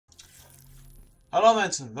Hallo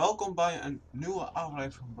mensen, welkom bij een nieuwe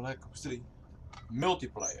aflevering van Black Ops 3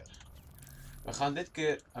 Multiplayer. We gaan dit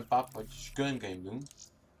keer een paar potjes gun game doen.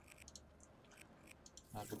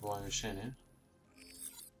 Daar heb ik wel weer zin in.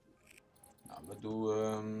 Nou, we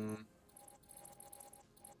doen...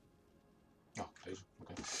 Nou, deze.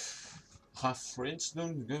 Oké. We gaan Friends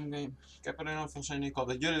doen, gun game. Ik heb er enorm veel zin in, ik hoop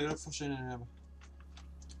dat jullie er ook veel zin in hebben.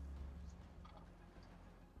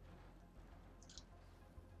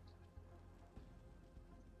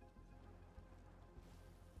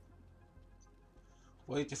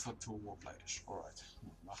 Waiting for 2 more players. Alright.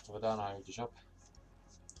 Nou, wachten we daar nou eventjes op.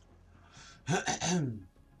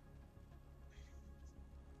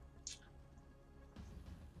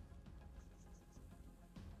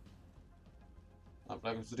 Nou,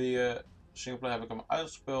 Black Ops 3 singleplayer heb ik hem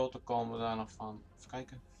uitgespeeld. Dan komen we daar nog van, even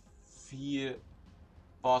kijken, 4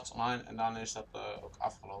 parts online en dan is dat ook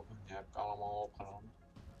afgelopen. Die heb ik allemaal opgenomen.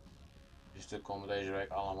 Dus dit komen deze week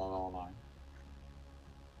allemaal wel online.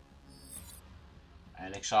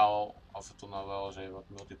 En ik zal af en toe nog wel eens even wat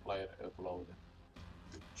multiplayer uploaden.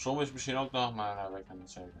 Soms is het misschien ook nog, maar weet ik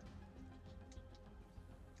niet zeker.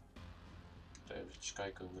 Even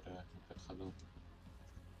kijken hoe ik het ga doen.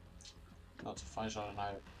 Dat het fijn zou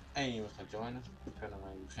zijn dat één iemand gaat joinen. Dan kunnen we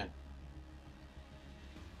even beginnen.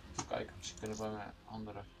 Even kijken, misschien kunnen we bij een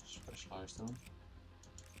andere specialized doen.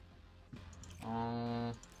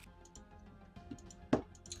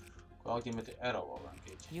 Ik wil ook die met de arrow al een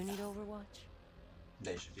keertje. You need Overwatch?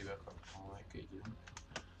 Deze die wil ik ook al een keertje doen.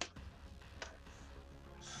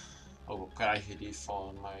 Ook al krijg je die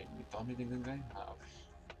van mij toch niet in de game. Nou, okay.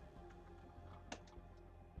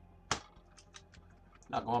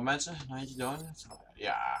 Nou, kom maar mensen, een handje joinen.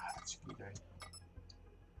 Ja, hartstikke idee.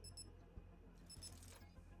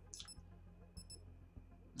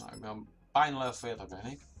 Nou, ik ben bijna level 40 ben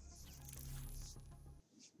ik.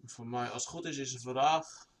 Voor mij, als het goed is, is het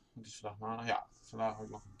vandaag. Het is vandaag maandag. Ja, vandaag ook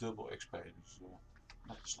nog dubbel XP. Dus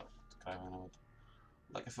dat is leuk. Dan krijgen we nou wat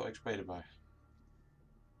lekker veel XP erbij.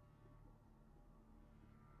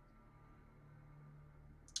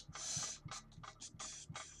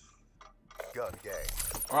 Gun gang.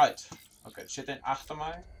 Alright. Oké, er zit een achter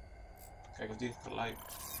mij. Kijk of die gelijk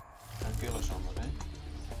kan killen zometeen.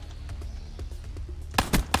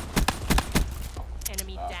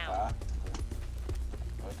 Enemy down.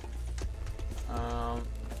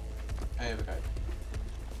 Even kijken.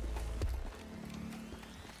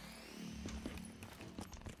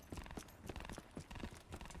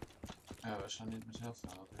 Ja, we zijn niet met heel veel,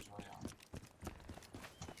 dat is wel jammer.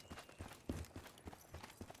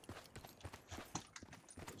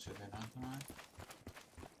 Er zit een achter mij.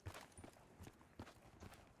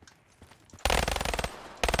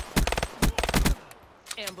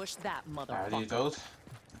 Ambush that Ja, motherfucker. die is dood.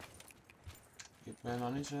 Ik ben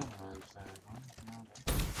nog niet zo. Oh,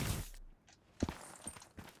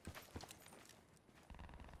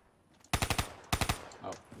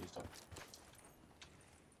 die is dood.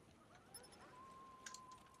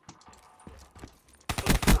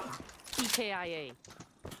 EKIA.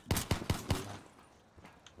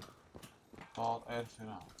 Valt erg veel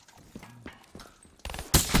aan.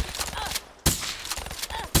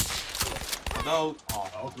 Dood.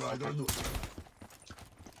 Oh, Outrider no.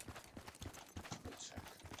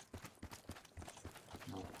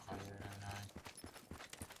 Nou, ga je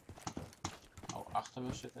oh, achter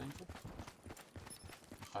me zit eentje.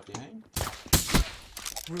 Waar gaat hij heen?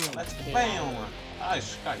 Let's play, jongen.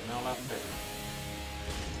 Nice, kijk, nou laat het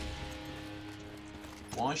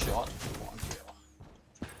one shot, one kill.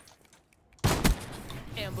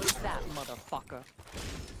 Ambush that motherfucker.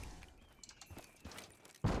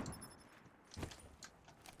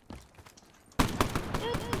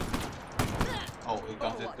 Oh, ik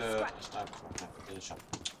dacht dit sniper van deze shot.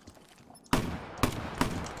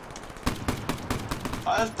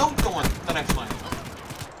 Hij is dood, jongen, terechtslijn.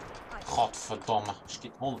 Godverdomme,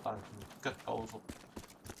 schiet 100 uit die kutkoos op.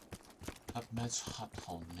 Dat mens gaat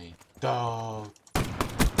gewoon niet dood.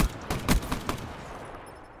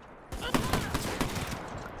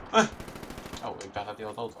 Oh, ik dacht dat hij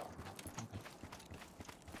al dood was.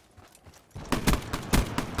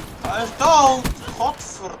 Okay. Hij is dood!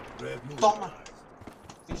 Godverdomme!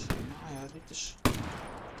 Nou ja, dit is...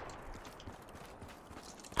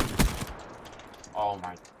 Oh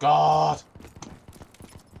my god!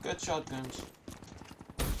 Kut shotguns.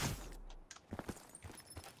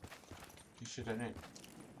 Die zit erin.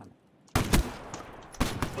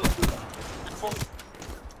 Ik vond... Ik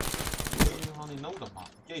heb helemaal niet nodig, man.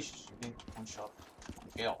 Jezus, ik denk one shot. One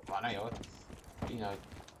kill. Maar nee hoor. 10 uit.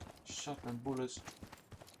 Shotgun bullets.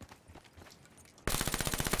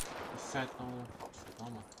 Effect nodig.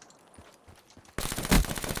 Godverdomme.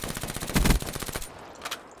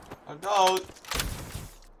 Ga dood!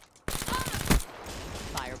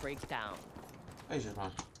 Fire breaks down. Jezus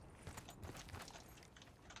man.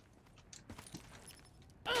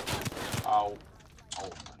 Auw. Oh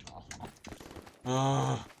mijn god.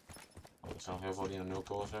 Oh, er zijn nog heel veel die een 0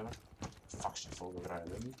 kills hebben. Fuck, ze vol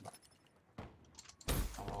rijden niet, maar...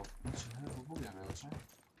 kan wel niet zo heel veel boeien aan zijn.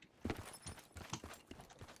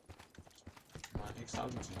 Maar ik sta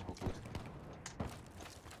ook niet zo heel goed.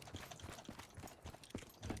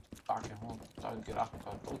 Een paar keer 100.000 keer achter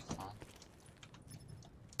elkaar dood gegaan.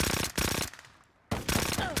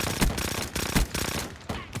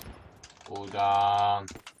 Hoe dan?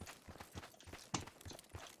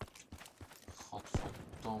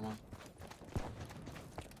 Godverdomme.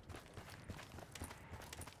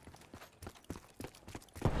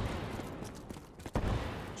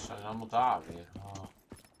 Ze zijn allemaal daar weer. Oh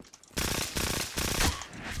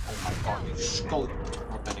my god, die scoot.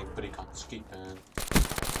 Wat ben ik prik aan het skippen.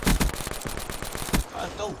 Ga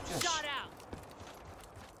dood, yes. Shot out.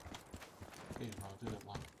 Jezus man, wat doe dat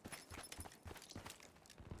man?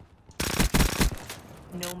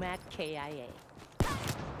 Nomad KIA.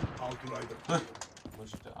 Outrider. Waar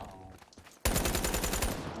zit de oude?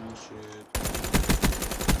 Bullshit.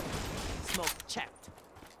 Smoke checked.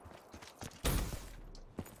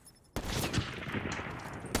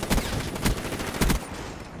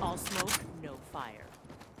 All smoke, no fire.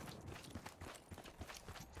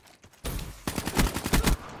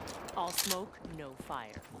 All smoke, no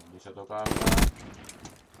fire. Die zit ook AFK.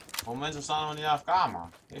 Hoeveel mensen staan nog niet AFK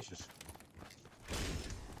man? Jezus.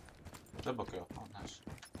 Double kill. Oh nice.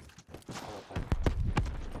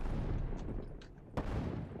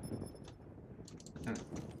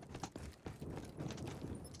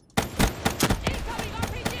 Incoming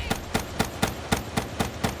RPG!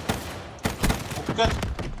 Oh kut!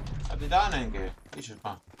 Gaat hij daar in één keer? Jezus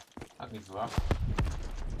man. Had ik niet verwacht.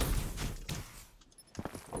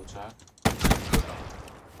 Roodzaak.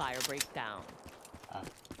 Fire breaks down. Ja.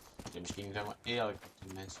 Het is misschien niet helemaal eerlijk dat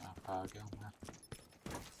die mensen AFK killen, maar...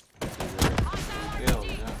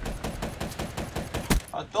 Kill, ja.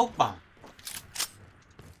 Ah, dood man!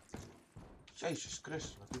 Jezus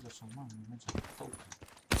Christus, wat doet dat zo'n man? Die mensen zijn dood.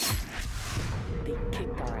 They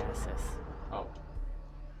kicked our asses. Oh.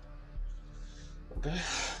 Oké.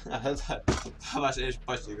 Ja, dat was eerst een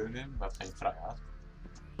pasje nemen, maar geen vrij had.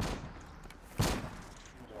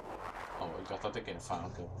 Oh, ik dacht dat ik in de final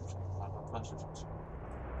kill moest. Maar dat was dus niet.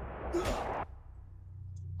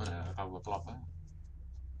 Oh nee, dat kan ik wel klappen.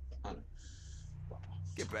 Oh nee.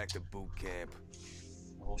 Get back to boot camp.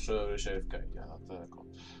 Whole server is even kijken, ja dat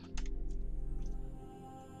klopt.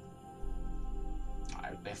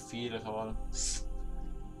 Ik ben vierde geworden.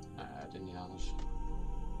 Nee, het is niet anders.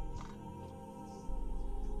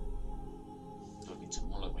 Het is ook niet zo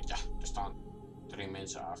moeilijk, want ja, er staan 3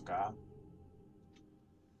 mensen AFK.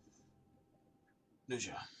 Dus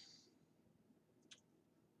ja.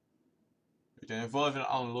 Ik denk wel even een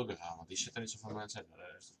andere logger gaan, want die zitten niet zoveel mensen in.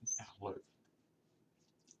 Dat is toch niet echt leuk.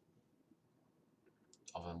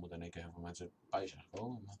 Of er moeten in één keer heel veel mensen bij zijn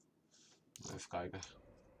gekomen, maar even kijken.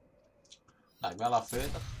 Nou, ik ben al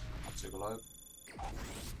 40, hartstikke leuk.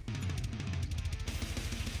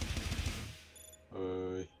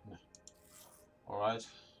 Nee. Alright.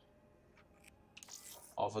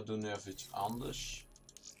 Of we doen nu even iets anders.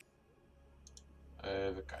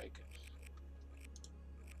 Even kijken.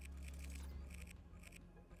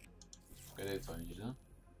 Oké, dit wel niet, hè?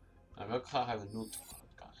 Nou, welke graag even nul toe.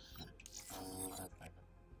 Even kijken.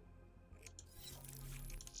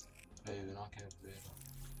 Even nog een keer proberen.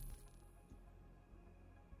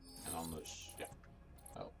 En anders, ja.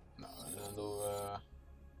 Oh, nou, dan doen we...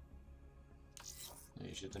 Nee,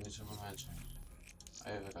 hier zitten niet zoveel mensen.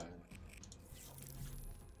 Even kijken.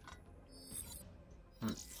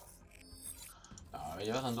 Nou, weet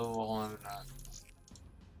je wat, dan doen we gewoon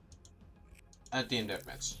een team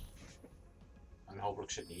deathmatch. En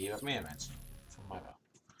hopelijk zitten hier wat meer mensen. Voor mij wel.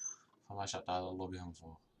 Voor mij staat daar de lobby helemaal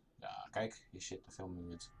voor. Ja, kijk, hier zitten veel meer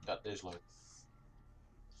mensen. Dat is leuk.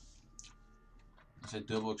 Er zit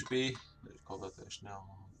dubbel XP, dus ik hoop dat we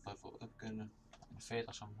snel level up kunnen.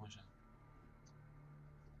 40 zou mooi zijn.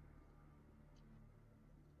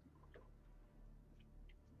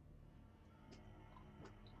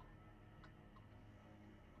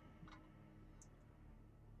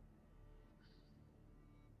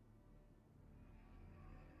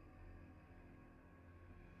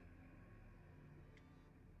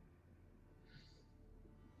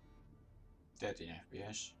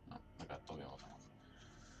 FPS. Nou, dan gaat het toch weer wat aan.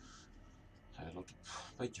 Hij loopt een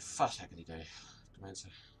beetje vast, heb ik het idee. Tenminste,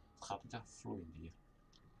 het gaat niet echt vloeiend hier.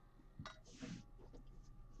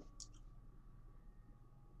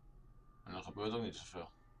 gebeurt ook niet zoveel.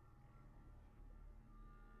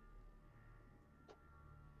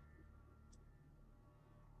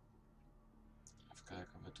 Even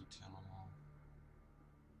kijken, wat doet hij allemaal?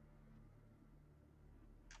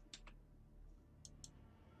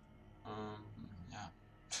 Ja,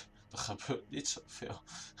 er gebeurt niet zoveel.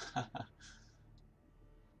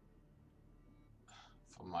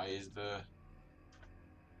 Voor mij is de...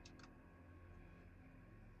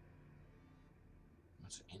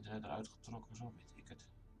 met zijn internet eruit getrokken, zo weet ik het.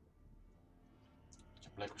 Je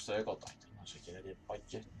plek besta ik altijd. Dan zit je net in het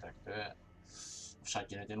padje, trekt de... Of zat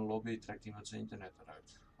je net in een lobby, trekt iemand zijn internet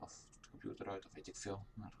eruit. Of de computer eruit, of weet ik veel.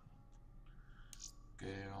 Maar... kun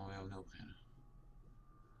je wel weer opnieuw beginnen.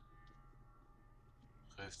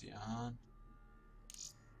 Geeft hij aan.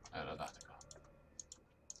 Ja, dat dacht ik al.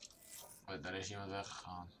 Maar daar is iemand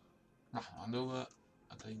weggegaan. Nou, dan doen we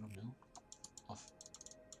het ding opnieuw. Of...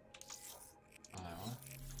 nee hoor.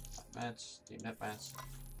 Match, team netmatch.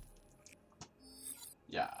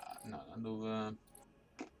 Ja, nou dan doen we...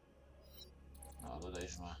 nou, dat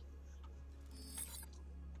deze maar.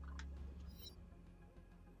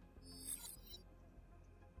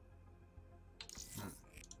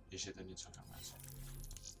 Hier zitten niet zoveel mensen.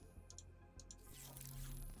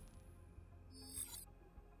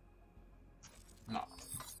 Nou,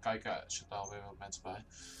 kijken, er zitten alweer wat mensen bij.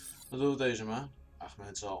 Dan doen we deze maar. 8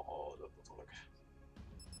 mensen al, oh dat wordt wel lekker.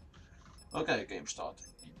 Oké, game start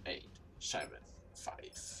in 8, 7,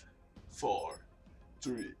 5, 4,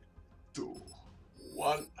 3, 2,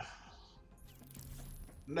 1.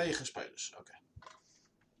 9 spelers, oké.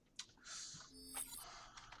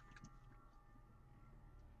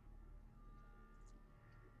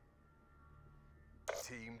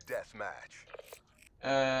 Team deathmatch.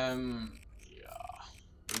 Ja.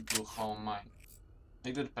 Ik doe gewoon mijn...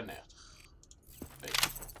 ik doe de per 90. Deze.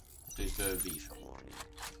 Het is de Wii.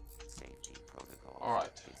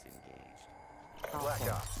 Alright. Black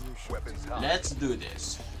Ops. Weapons hot. Let's do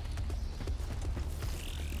this.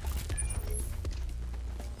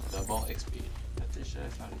 Double XP. Dat is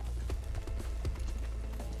fijn.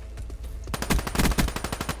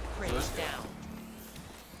 Raise down.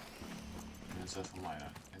 Dat is van mij, hè.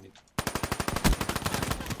 En niet.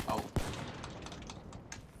 Oh.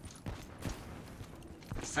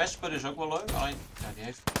 Vesper is ook wel leuk, alleen ja, die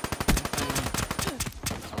heeft.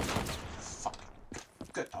 Oh, fuck.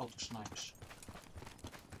 Kut autosnipers.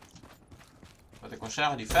 Wat ik wil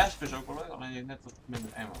zeggen, die Vesper is ook wel leuk, alleen die heeft net wat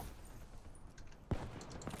minder ammo.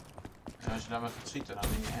 En als je daarmee gaat schieten,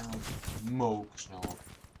 dan neem je ammo moken snel op.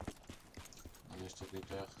 Dan is het ook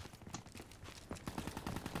niet echt.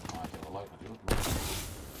 Maar het is wel leuk natuurlijk.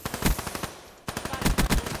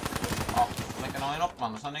 Oh, lekker nou in op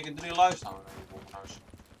man, er staan denk ik 3 lui staan in het bommenhuis.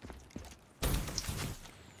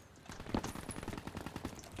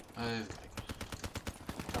 Even kijken.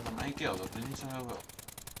 Ik heb maar 1 kill, dat is niet zo heel veel.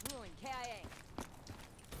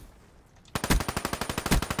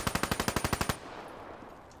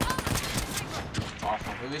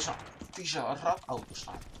 Waarvan we weer zo'n vieze ratauto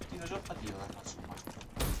staan. Die was ook met die rats gemaakt.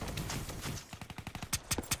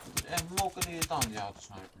 En mokken die het aan, die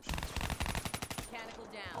autosnipers.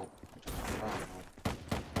 Oh,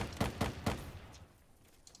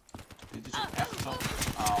 dit is ook echt zo.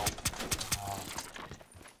 Auw.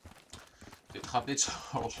 Dit gaat niet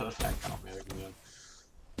zo lekker, merk ik niet.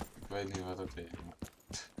 Ik weet niet wat het is. Maar...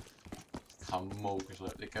 ik ga moken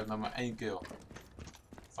slepen. Ik heb nog maar 1 kill.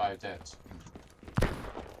 5 deaths.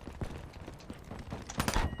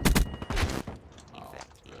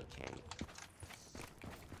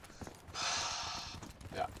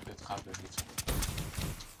 Ja, dit gaat dus niet zo.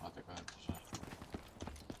 Wat ik even zeggen.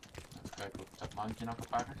 Even kijken of ik dat mandje nog kan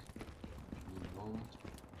pakken.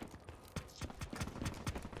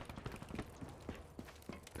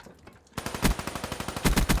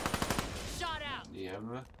 Die hebben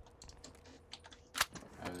we.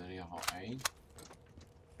 We hebben er in ieder geval 1.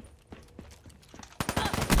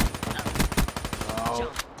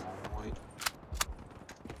 Zo, mooi.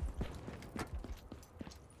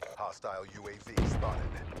 Hostile UAV spotted.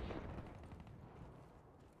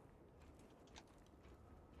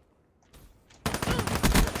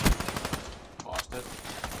 Was het?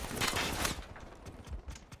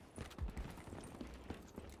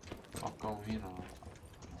 Wat komen we hier nou?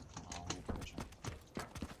 Ik ben...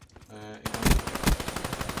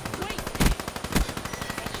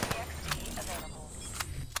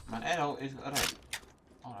 mijn arrow is red.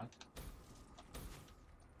 Alright.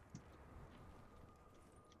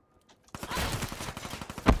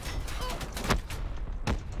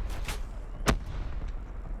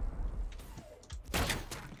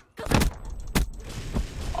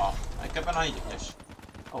 Oh, ik heb een handje, yes.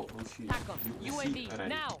 Oh, UAV. Pack 'em. UAV ready.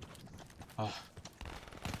 now. Ah.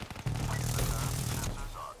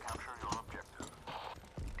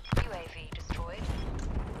 UAV destroyed.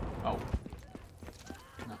 Oh.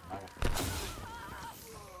 Nou, maar.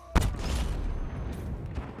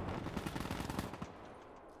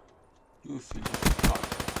 UAV.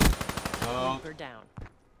 Oh. Reaper down.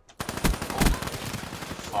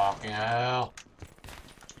 Fucking hell.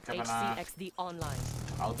 Ik heb een HCXD online.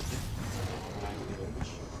 autootje.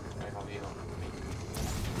 Kijk al hier dan.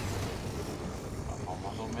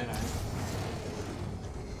 Allemaal door midden.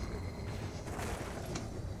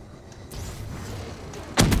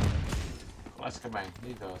 Geluidskabijn,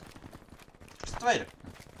 niet dood. Dat is de tweede.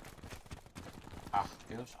 8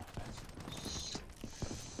 kills.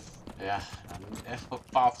 Ja, nou, niet echt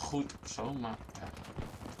bepaald goed of zo, maar ja.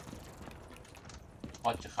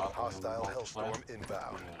 Wat je gaat doen. Hostile Hellstorm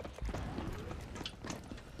inbound.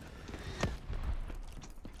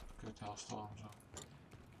 Kut Hellstorm zo.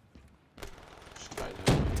 Spijden.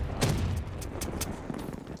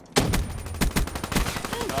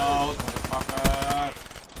 Dood, motherfucker.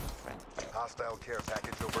 Hostile care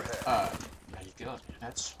package overhead. Ja, je kill het.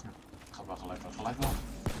 Nets. Ik ga wel gelijk wel.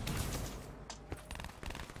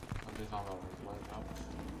 Dit is dan wel weer leuk ook.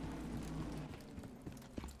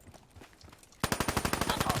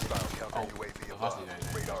 Hostile counter UAV dat was above.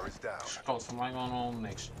 niet één. Radar is down. Schoot voor mij gewoon om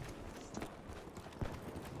niks.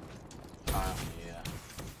 Ah, ja.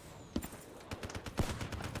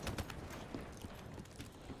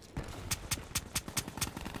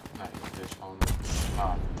 Nee, het is gewoon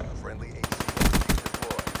zwaar. Friendly HCXD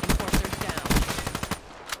deployed. Enforcers down.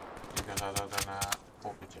 Ik kan daar een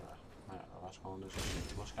poppetje weg. Maar ja, dat was gewoon dus een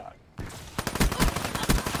stukje waarschijnlijk.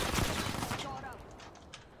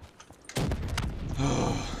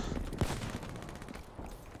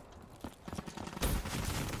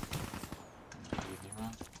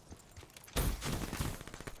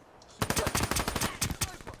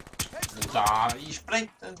 Daar, je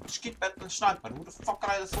springt en schiet met een sniper. Hoe de fuck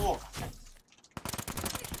krijg je dat voor?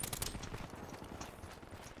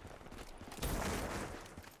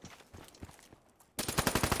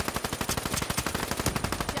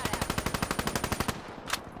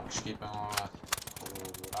 Ik skip hem al weg.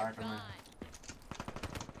 Hoe raak ik hem?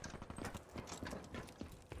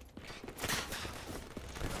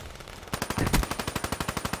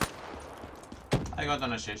 Ik had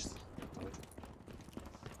een assist.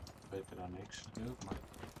 Beter dan niks natuurlijk, maar.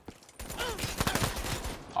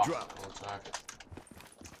 Ah, wat zaak.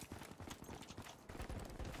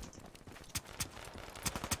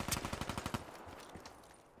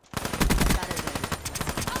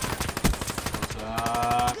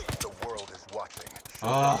 The world is watching.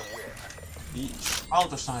 Ah, die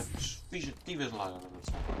autosnipers, vieze tyfuslagen dat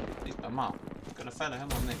zijn. Niet normaal. We kunnen verder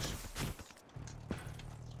helemaal niks.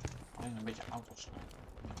 Alleen een beetje autosniper.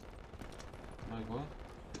 Leuk hoor.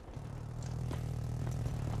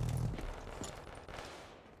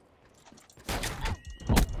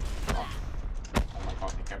 Oh my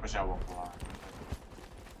god, ik heb er zelf op gewaard.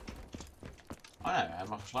 Oh nee,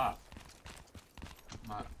 helemaal geslaagd.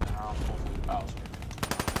 Maar een aantal van die pijls.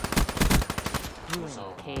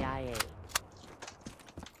 Zo. KIA.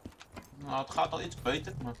 Nou, het gaat al iets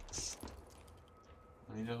beter, maar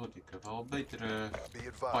niet zo goed. Ik heb wel betere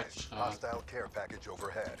Be padjes advised. gehad. Hostile care package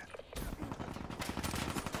overhead.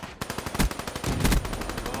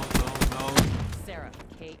 Dood. Sarah,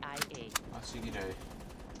 KIA. Hartstikke idee.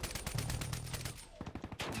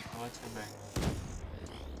 Geluidskabijn.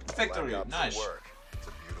 Victory, Black Ops nice. work. It's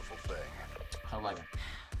a beautiful thing. Ga lekker.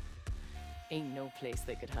 Ain't no place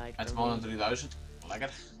they could hide Het from won me. een 3000.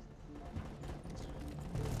 Lekker.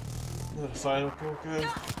 De final klok.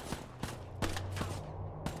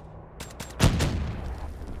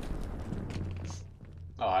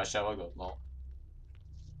 Oh, hij is zelf ook dood, lol.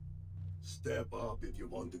 Step up if you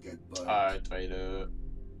want to get burned. Tweede.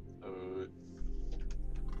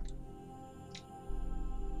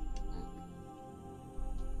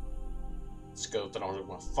 Het scheelt trouwens ook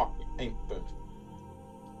maar fucking 1 punt.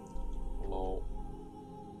 Lol.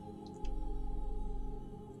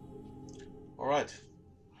 Alright.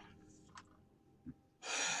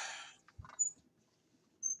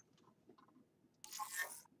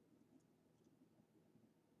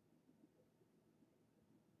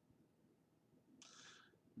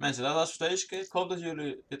 Mensen, dat was voor deze keer. Ik hoop dat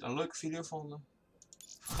jullie dit een leuke video vonden.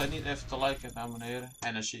 Vergeet niet even te liken en te abonneren.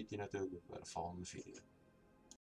 En dan zie ik je natuurlijk bij de volgende video.